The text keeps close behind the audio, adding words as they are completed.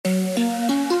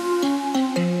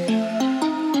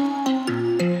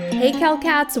Hey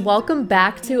Calcats, welcome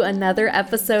back to another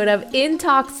episode of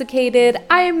Intoxicated.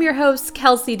 I am your host,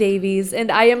 Kelsey Davies,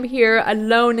 and I am here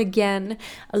alone again.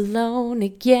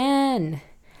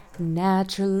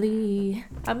 Naturally.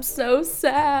 I'm so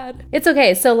sad. It's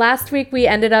okay. So last week we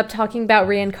ended up talking about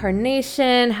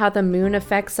reincarnation, how the moon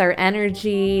affects our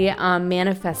energy,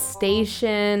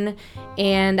 manifestation,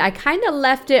 and I kind of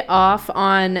left it off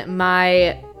on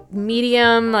my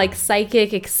medium, like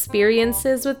psychic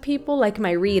experiences with people, like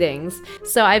my readings.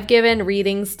 So I've given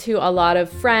readings to a lot of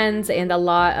friends and a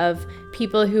lot of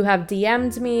people who have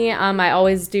DM'd me. I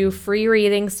always do free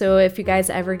readings, so if you guys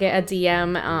ever get a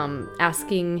DM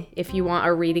asking if you want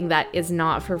a reading that is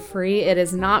not for free, it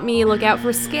is not me. Look out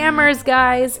for scammers,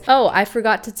 guys. Oh, I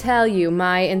forgot to tell you,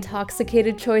 my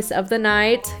intoxicated choice of the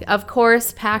night, of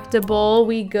course, packed a bowl.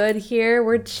 We good here,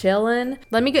 we're chilling.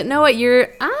 Let me know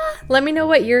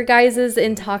what your guys'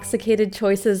 intoxicated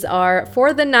choices are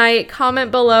for the night.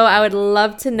 Comment below, I would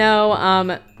love to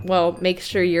know. Well, make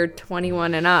sure you're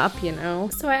 21 and up, you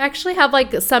know. So I actually have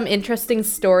like some interesting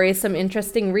stories, some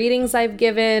interesting readings I've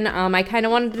given. I kind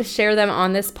of wanted to share them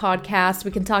on this podcast. We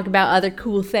can talk about other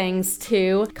cool things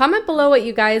too. Comment below what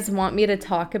you guys want me to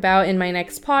talk about in my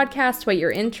next podcast, what you're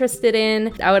interested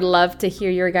in. I would love to hear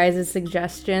your guys'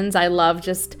 suggestions. I love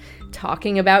just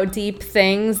talking about deep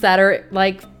things that are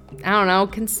like, I don't know,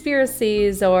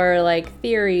 conspiracies or like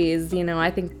theories, you know.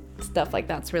 I think stuff like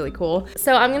that's really cool.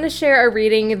 So I'm gonna share a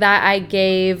reading that I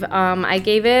gave. I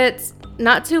gave it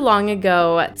not too long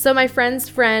ago. So my friend's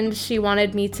friend, she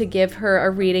wanted me to give her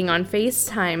a reading on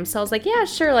FaceTime. So I was like, yeah,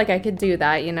 sure, like I could do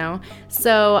that, you know.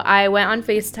 So I went on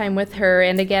FaceTime with her,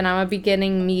 and again, I'm a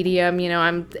beginning medium, you know,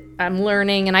 I'm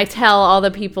learning, and I tell all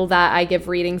the people that I give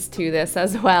readings to this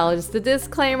as well. Just a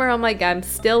disclaimer, I'm like, I'm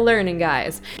still learning,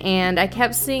 guys. And I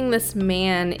kept seeing this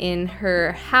man in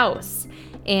her house.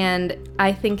 And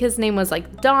I think his name was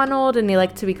like Donald, and he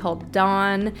liked to be called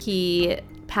Don. He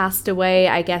passed away,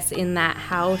 I guess, in that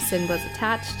house and was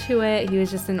attached to it. He was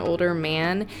just an older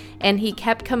man, and he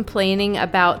kept complaining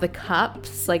about the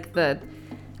cups, like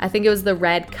I think it was the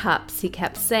red cups he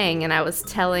kept saying, and I was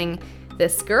telling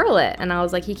this girl it, and I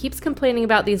was like, he keeps complaining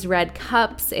about these red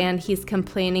cups, and he's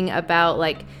complaining about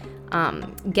like,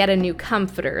 get a new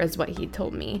comforter is what he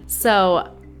told me.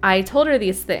 So I told her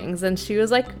these things, and she was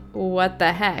like, what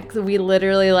the heck? We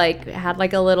literally like had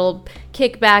like a little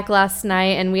kickback last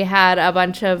night, and we had a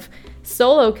bunch of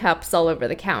Solo cups all over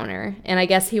the counter, and I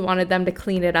guess he wanted them to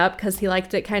clean it up because he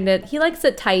likes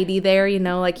it tidy there, you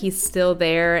know, like he's still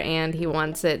there and he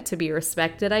wants it to be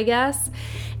respected, I guess.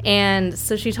 And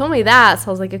so she told me that, so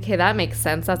I was like, okay, that makes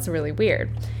sense. That's really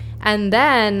weird. And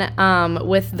then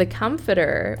with the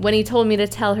comforter, when he told me to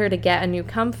tell her to get a new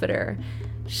comforter,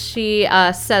 she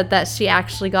said that she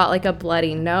actually got like a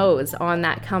bloody nose on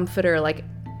that comforter like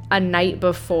a night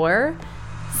before.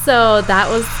 So that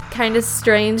was kind of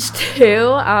strange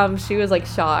too. She was like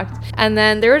shocked. And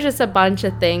then there were just a bunch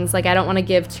of things. Like, I don't want to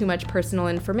give too much personal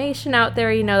information out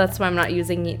there, you know, that's why I'm not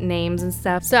using names and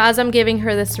stuff. So as I'm giving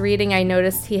her this reading, I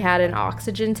noticed he had an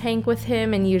oxygen tank with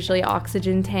him, and usually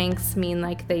oxygen tanks mean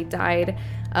like they died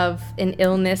of an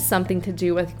illness, something to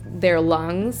do with their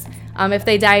lungs. If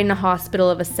they died in a hospital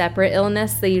of a separate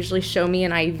illness, they usually show me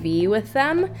an IV with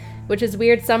them, which is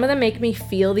weird. Some of them make me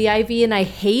feel the IV, and I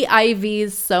hate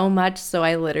IVs so much, so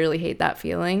I literally hate that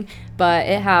feeling, but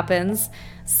it happens.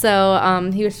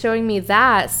 So he was showing me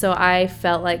that, so I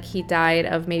felt like he died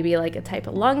of maybe like a type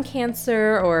of lung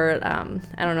cancer, or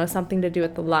I don't know, something to do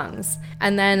with the lungs.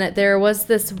 And then there was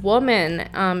this woman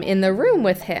in the room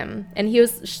with him, and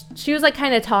she was like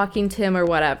kind of talking to him or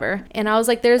whatever. And I was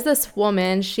like, there's this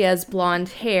woman, she has blonde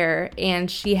hair,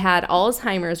 and she had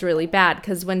Alzheimer's really bad,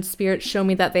 because when spirits show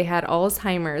me that they had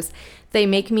Alzheimer's, they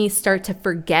make me start to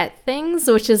forget things,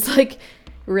 which is like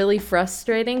really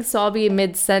frustrating. So I'll be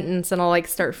mid-sentence and I'll like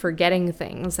start forgetting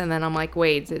things, and then I'm like,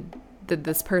 wait, did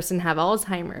this person have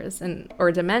Alzheimer's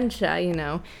or dementia, you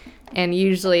know? And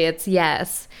usually it's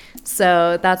yes.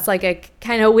 So that's like a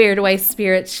kind of weird way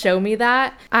spirits show me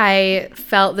that. I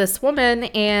felt this woman,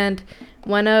 and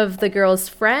one of the girl's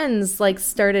friends like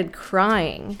started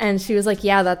crying, and she was like,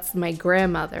 yeah, that's my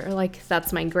grandmother, like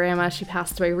that's my grandma, she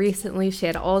passed away recently, she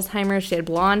had Alzheimer's, she had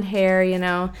blonde hair, you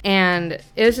know. And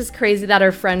it was just crazy that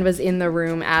her friend was in the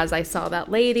room as I saw that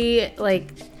lady.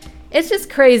 Like, it's just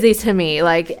crazy to me.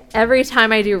 Like, every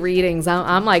time I do readings,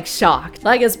 I'm like shocked.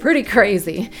 Like, it's pretty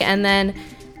crazy. And then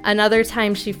another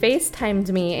time she FaceTimed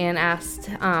me and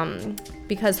asked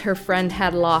because her friend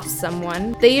had lost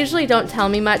someone. They usually don't tell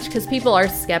me much because people are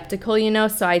skeptical, you know,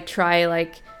 so I try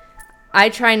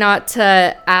not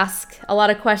to ask a lot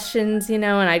of questions, you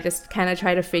know, and I just kind of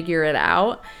try to figure it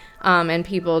out. And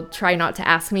people try not to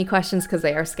ask me questions because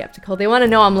they are skeptical. They want to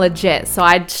know I'm legit, so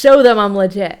I'd show them I'm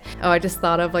legit. Oh, I just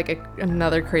thought of like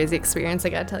another crazy experience I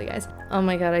gotta tell you guys. Oh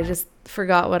my god, I just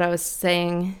forgot what I was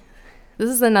saying. This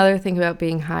is another thing about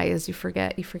being high, is you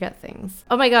forget things.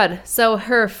 Oh my god, so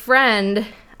her friend,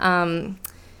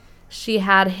 she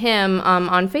had him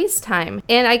on FaceTime,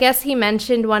 and I guess he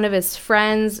mentioned one of his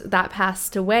friends that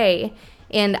passed away,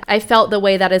 and I felt the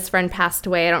way that his friend passed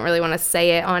away. I don't really want to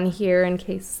say it on here in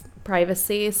case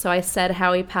privacy, so I said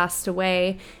how he passed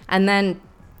away, and then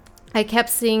I kept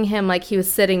seeing him like he was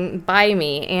sitting by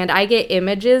me, and I get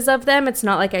images of them. It's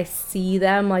not like I see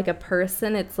them like a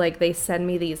person. It's like they send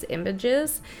me these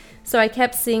images. So I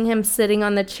kept seeing him sitting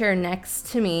on the chair next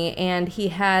to me, and he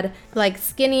had like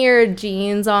skinnier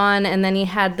jeans on, and then he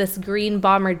had this green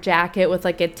bomber jacket with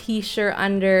like a t-shirt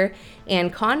under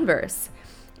and Converse.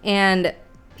 And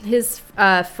his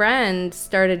friend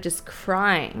started just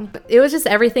crying. It was just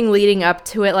everything leading up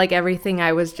to it, like everything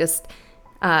I was just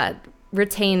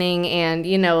retaining and,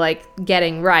 you know, like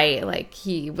getting right. Like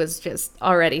he was just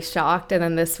already shocked, and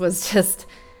then this was just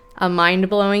a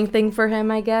mind-blowing thing for him,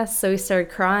 I guess. So he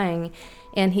started crying,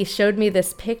 and he showed me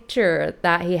this picture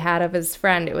that he had of his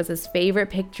friend. It was his favorite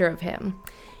picture of him,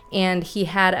 and he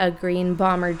had a green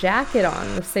bomber jacket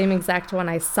on, the same exact one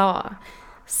I saw.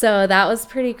 So that was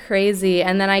pretty crazy.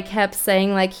 And then I kept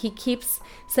saying, like, he keeps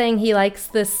saying he likes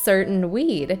this certain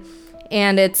weed,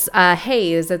 and it's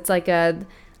haze. It's like a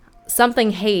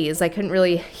something haze. I couldn't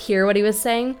really hear what he was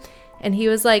saying. And he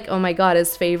was like, oh my god,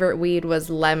 his favorite weed was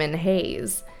lemon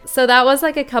haze. So that was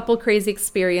like a couple crazy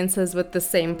experiences with the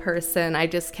same person. I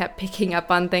just kept picking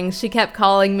up on things. She kept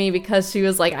calling me because she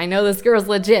was like, I know this girl's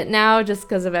legit now, just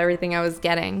because of everything I was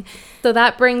getting. So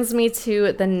that brings me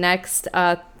to the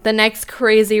next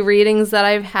crazy readings that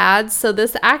I've had. So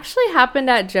this actually happened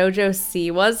at JoJo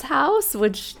Siwa's house,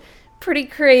 which pretty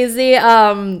crazy.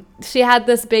 She had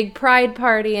this big pride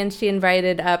party, and she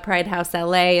invited Pride House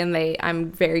LA, and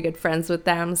I'm very good friends with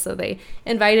them, so they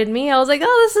invited me. I was like,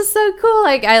 oh, this is so cool.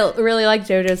 Like, I really like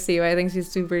JoJo Siwa. I think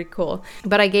she's super cool.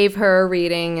 But I gave her a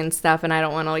reading and stuff, and I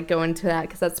don't want to like go into that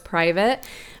because that's private.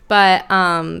 But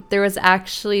there was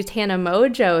actually Tana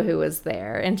Mojo who was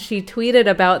there, and she tweeted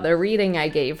about the reading I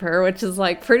gave her, which is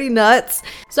like pretty nuts.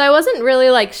 So I wasn't really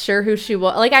like sure who she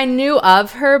was. Like, I knew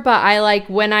of her, but I like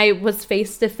when I was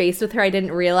face to face with her, I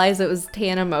didn't realize it was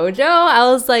Tana Mojo.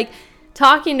 I was like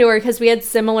talking to her because we had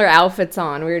similar outfits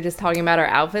on. We were just talking about our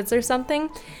outfits or something.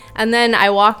 And then I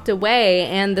walked away,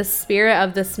 and the spirit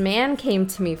of this man came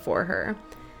to me for her.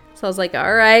 So I was like,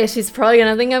 all right, she's probably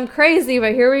going to think I'm crazy,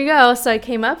 but here we go. So I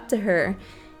came up to her,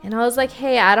 and I was like,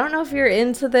 hey, I don't know if you're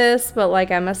into this, but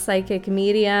like I'm a psychic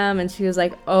medium. And she was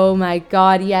like, oh my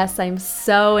god, yes, I'm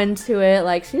so into it.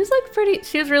 Like she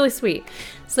was really sweet.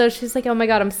 So she's like, oh my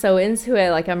god, I'm so into it.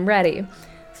 Like I'm ready.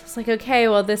 So I was like, okay,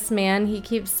 well, this man, he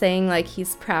keeps saying like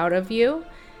he's proud of you.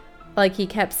 Like he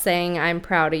kept saying, I'm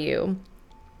proud of you.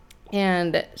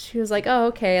 And she was like, oh,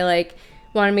 okay, like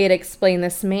wanted me to explain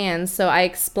this man. So I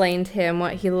explained to him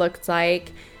what he looked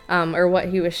like, or what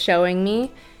he was showing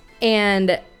me.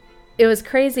 And it was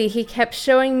crazy. He kept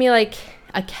showing me like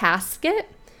a casket,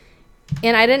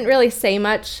 and I didn't really say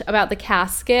much about the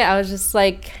casket. I was just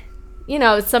like, you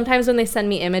know, sometimes when they send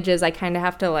me images, I kind of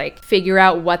have to like figure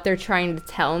out what they're trying to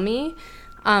tell me.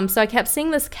 So I kept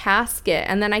seeing this casket,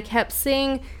 and then I kept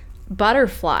seeing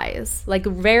butterflies, like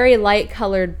very light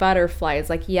colored butterflies,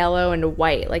 like yellow and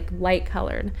white, like light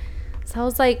colored. So I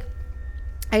was like,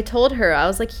 I told her, I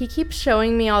was like, he keeps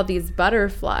showing me all these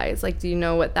butterflies. Like, do you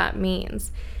know what that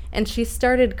means? And she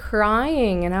started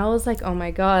crying, and I was like, oh my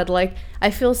god, like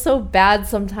I feel so bad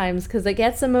sometimes because it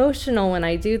gets emotional when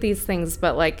I do these things,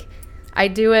 but like I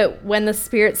do it when the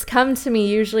spirits come to me.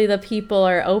 Usually the people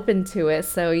are open to it.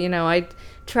 So, you know, I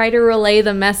try to relay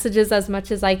the messages as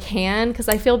much as I can because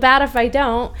I feel bad if I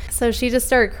don't. So she just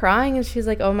started crying, and she's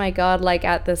like, oh my god, like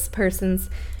at this person's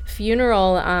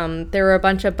funeral, there were a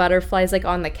bunch of butterflies like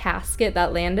on the casket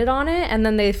that landed on it, and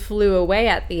then they flew away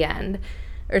at the end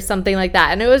or something like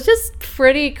that. And it was just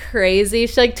pretty crazy.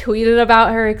 She like tweeted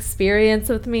about her experience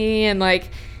with me, and like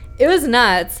it was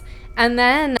nuts. And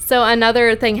then so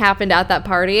another thing happened at that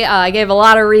party. I gave a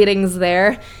lot of readings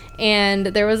there, and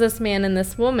there was this man and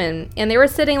this woman, and they were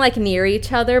sitting like near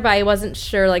each other, but I wasn't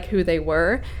sure like who they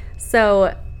were.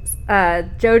 So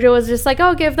JoJo was just like,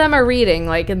 oh, give them a reading,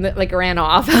 like, and like ran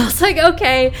off. I was like,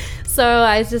 okay. So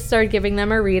I just started giving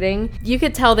them a reading. You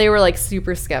could tell they were like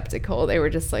super skeptical. They were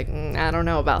just like, I don't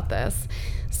know about this.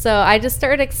 So I just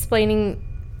started explaining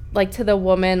like to the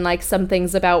woman like some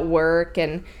things about work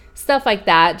and stuff like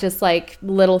that, just like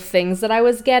little things that I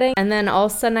was getting. And then all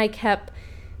of a sudden I kept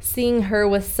seeing her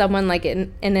with someone like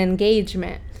in an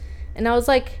engagement. And I was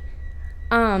like,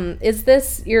 is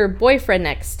this your boyfriend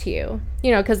next to you?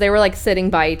 You know, because they were like sitting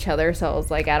by each other. So I was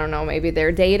like, I don't know, maybe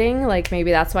they're dating. Like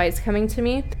maybe that's why it's coming to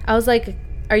me. I was like,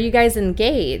 are you guys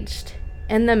engaged?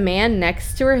 And the man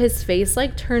next to her, his face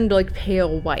like turned like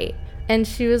pale white. And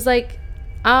she was like,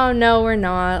 oh no, we're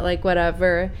not, like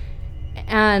whatever.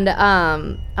 And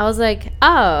I was like,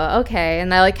 oh, okay.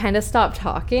 And I like kind of stopped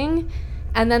talking.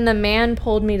 And then the man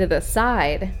pulled me to the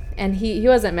side. And he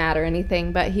wasn't mad or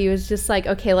anything, but he was just like,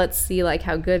 okay, let's see like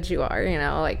how good you are, you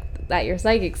know, like that your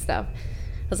psychic stuff.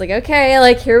 I was like, okay,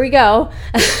 like here we go.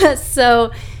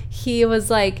 So he was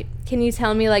like, can you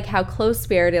tell me like how close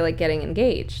we are to like getting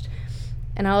engaged?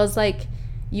 And I was like,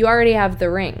 you already have the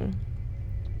ring.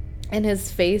 And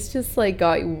his face just like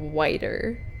got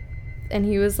whiter. And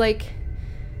he was like,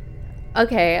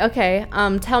 okay,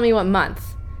 tell me what month.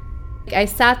 I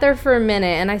sat there for a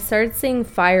minute and I started seeing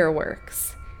fireworks.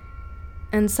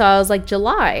 And so I was like,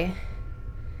 July.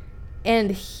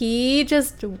 And he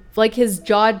just, like, his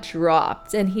jaw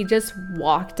dropped and he just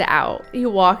walked out. He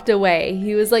walked away.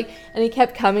 He was like, and he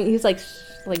kept coming. He was like,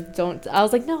 don't. I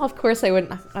was like, no, of course I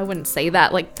wouldn't say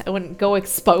that. Like, I wouldn't go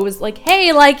expose, like,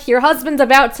 hey, like, your husband's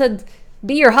about to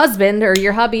be your husband or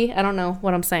your hubby. I don't know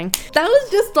what I'm saying. That was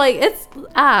just like,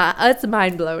 it's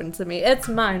mind-blowing to me. It's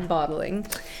mind-boggling.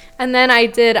 And then I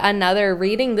did another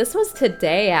reading. This was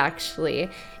today, actually.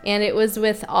 And it was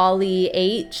with Ollie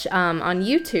H on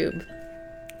YouTube.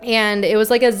 And it was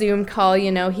like a Zoom call,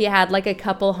 you know. He had like a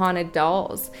couple haunted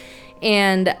dolls.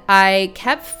 And I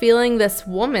kept feeling this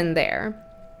woman there.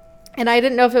 And I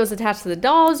didn't know if it was attached to the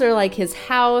dolls or like his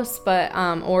house, but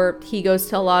or he goes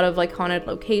to a lot of like haunted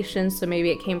locations, so maybe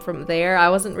it came from there. I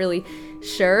wasn't really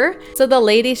sure. So the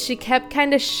lady, she kept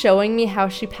kind of showing me how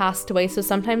she passed away. So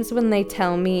sometimes when they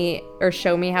tell me or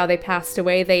show me how they passed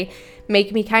away, they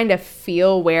make me kind of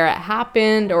feel where it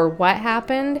happened or what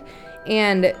happened.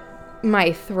 And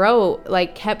my throat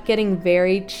like kept getting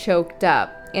very choked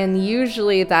up. And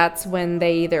usually that's when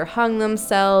they either hung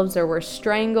themselves or were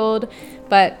strangled.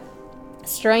 But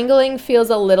strangling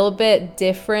feels a little bit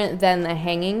different than the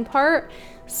hanging part.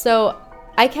 So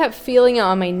I kept feeling it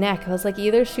on my neck. I was like,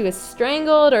 either she was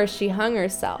strangled or she hung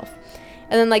herself.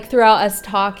 And then like throughout us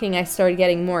talking, I started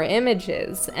getting more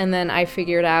images. And then I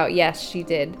figured out, yes, she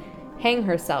did hang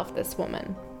herself, this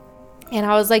woman. And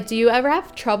I was like, do you ever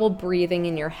have trouble breathing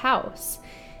in your house?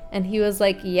 And he was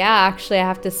like, yeah, actually I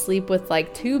have to sleep with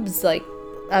like tubes, like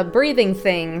a breathing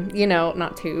thing, you know,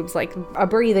 not tubes, like a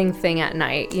breathing thing at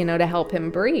night, you know, to help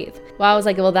him breathe. Well, I was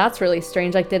like, well, that's really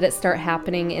strange. Like, did it start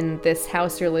happening in this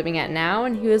house you're living at now?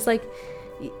 And he was like,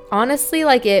 honestly,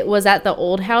 like it was at the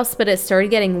old house, but it started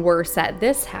getting worse at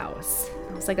this house.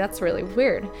 I was like, that's really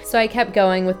weird. So I kept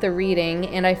going with the reading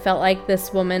and I felt like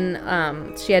this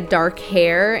woman, she had dark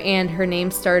hair and her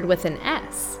name started with an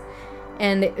S.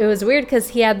 And it was weird because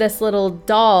he had this little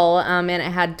doll and it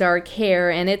had dark hair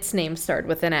and its name started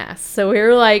with an S. So we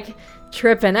were like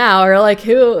tripping out. Or like,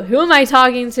 who am I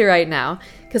talking to right now?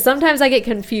 Because sometimes I get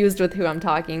confused with who I'm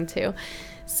talking to.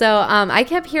 So I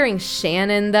kept hearing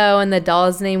Shannon though, and the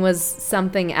doll's name was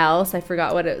something else. I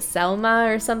forgot what it was, Selma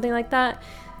or something like that.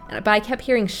 But I kept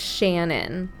hearing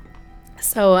Shannon.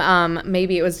 So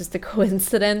maybe it was just a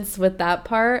coincidence with that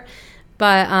part.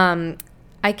 But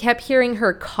I kept hearing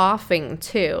her coughing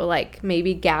too, like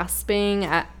maybe gasping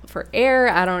for air,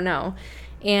 I don't know.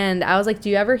 And I was like, do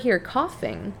you ever hear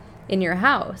coughing in your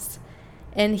house?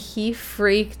 And he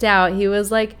freaked out. He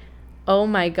was like, oh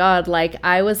my God, like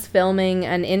I was filming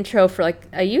an intro for like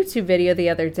a YouTube video the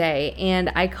other day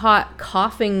and I caught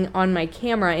coughing on my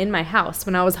camera in my house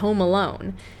when I was home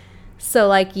alone. So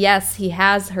like, yes, he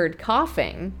has heard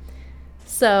coughing.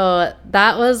 So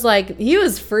that was like, he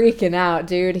was freaking out,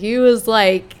 dude. He was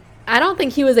like, I don't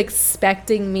think he was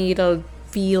expecting me to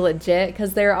be legit,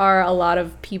 because there are a lot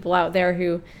of people out there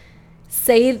who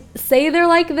say they're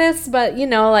like this, but you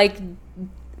know, like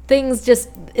things just,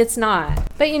 it's not.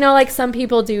 But you know, like some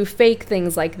people do fake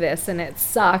things like this and it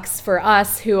sucks for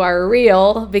us who are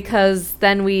real, because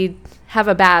then we have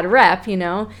a bad rep, you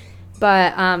know.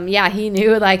 But yeah, he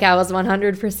knew like I was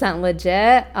 100%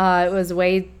 legit. It was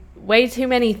way too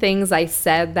many things I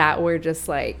said that were just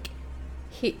like,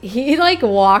 he like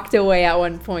walked away at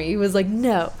one point. He was like,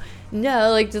 no,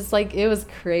 like just like, it was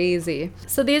crazy.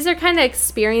 So these are kind of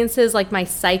experiences, like my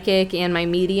psychic and my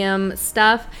medium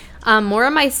stuff. More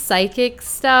of my psychic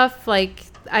stuff, like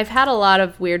I've had a lot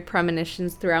of weird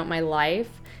premonitions throughout my life.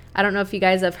 I don't know if you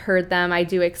guys have heard them. I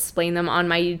do explain them on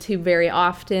my YouTube very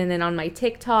often and on my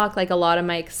TikTok, like a lot of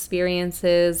my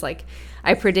experiences. Like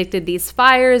I predicted these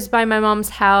fires by my mom's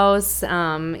house,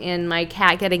 and my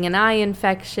cat getting an eye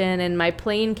infection, and my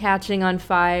plane catching on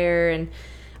fire, and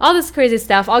all this crazy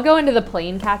stuff. I'll go into the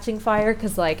plane catching fire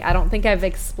because, like, I don't think I've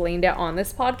explained it on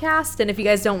this podcast. And if you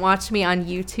guys don't watch me on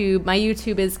YouTube, my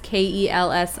YouTube is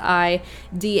KELSIDAVIES,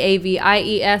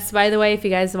 by the way, if you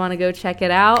guys want to go check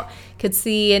it out. Could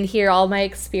see and hear all my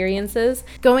experiences.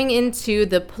 Going into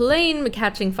the plane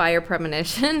catching fire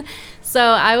premonition. So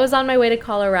I was on my way to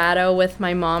Colorado with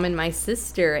my mom and my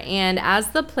sister. And as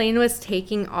the plane was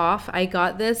taking off, I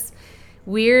got this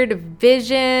weird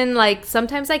vision. Like,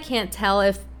 sometimes I can't tell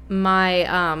if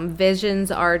my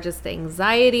visions are just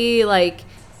anxiety, like,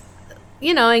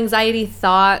 you know, anxiety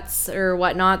thoughts or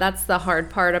whatnot. That's the hard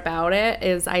part about it,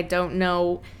 is I don't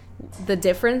know the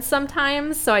difference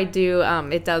sometimes. So I do,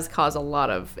 it does cause a lot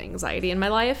of anxiety in my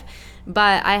life.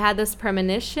 But I had this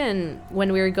premonition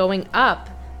when we were going up.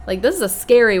 Like, this is a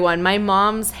scary one. My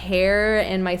mom's hair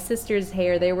and my sister's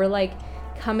hair, they were like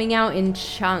coming out in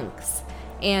chunks,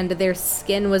 and their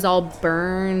skin was all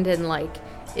burned, and like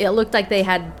it looked like they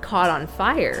had caught on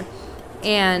fire.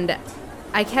 And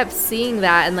I kept seeing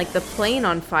that and like the plane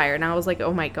on fire, and I was like,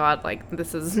 oh my god, like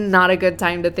this is not a good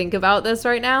time to think about this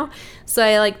right now. So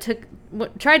I like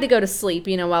tried to go to sleep,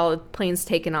 you know, while the plane's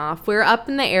taking off. We were up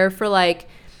in the air for like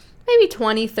maybe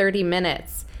 20-30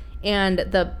 minutes, and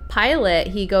the pilot,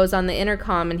 he goes on the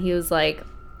intercom and he was like,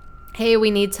 hey,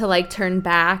 we need to like turn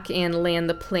back and land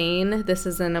the plane. This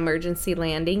is an emergency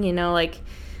landing, you know, like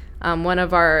one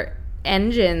of our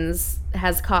engines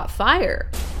has caught fire.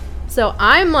 So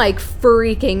I'm like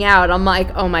freaking out. I'm like,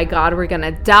 oh my god, we're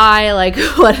gonna die. Like,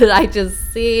 what did I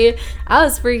just see? I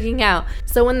was freaking out.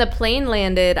 So when the plane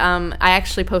landed, I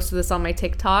actually posted this on my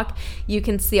TikTok. You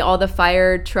can see all the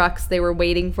fire trucks. They were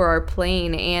waiting for our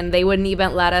plane, and they wouldn't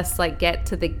even let us like get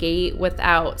to the gate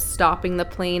without stopping the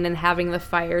plane and having the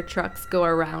fire trucks go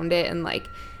around it and like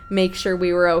make sure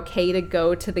we were okay to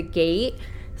go to the gate.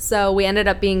 So we ended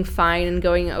up being fine and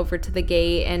going over to the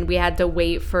gate, and we had to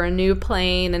wait for a new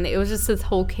plane, and it was just this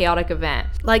whole chaotic event.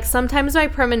 Like, sometimes my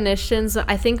premonitions,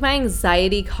 I think my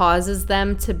anxiety causes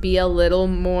them to be a little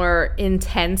more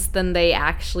intense than they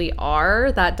actually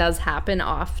are. That does happen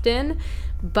often,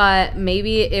 but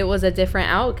maybe it was a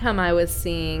different outcome I was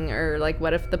seeing, or like,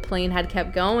 what if the plane had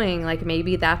kept going? Like,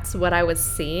 maybe that's what I was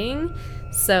seeing.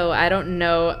 So I don't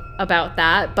know about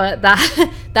that, but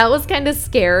that was kind of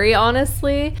scary,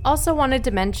 honestly. Also wanted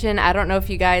to mention, I don't know if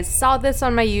you guys saw this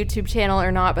on my YouTube channel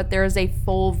or not, but there is a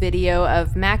full video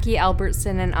of Mackie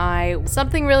Albertson and I.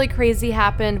 Something really crazy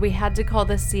happened. We had to call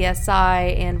the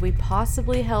CSI, and we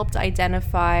possibly helped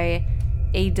identify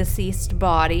a deceased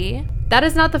body. That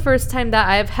is not the first time that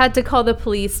I've had to call the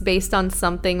police based on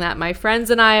something that my friends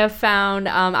and I have found.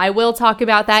 I will talk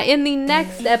about that in the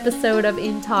next episode of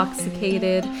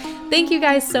Intoxicated. Thank you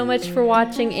guys so much for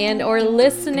watching and or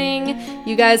listening.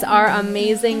 You guys are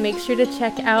amazing. Make sure to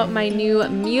check out my new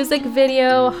music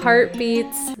video,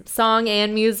 Heartbeats, song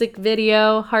and music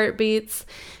video, Heartbeats.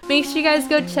 Make sure you guys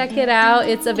go check it out.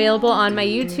 It's available on my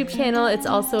YouTube channel. It's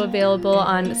also available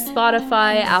on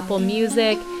Spotify, Apple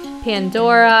Music,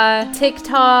 Pandora,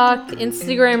 TikTok,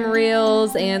 Instagram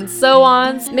Reels, and so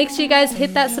on. Make sure you guys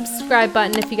hit that subscribe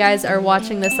button if you guys are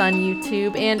watching this on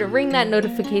YouTube, and ring that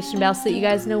notification bell so that you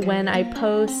guys know when I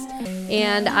post.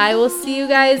 And I will see you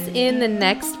guys in the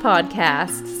next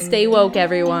podcast. Stay woke,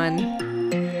 everyone.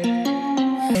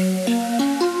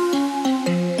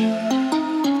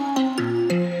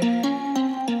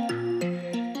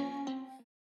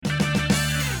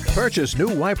 Purchase new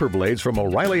wiper blades from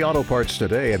O'Reilly Auto Parts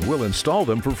today and we'll install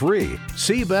them for free.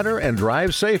 See better and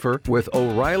drive safer with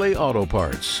O'Reilly Auto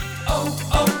Parts. Oh,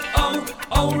 oh,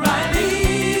 oh,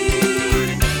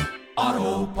 O'Reilly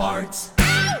Auto Parts.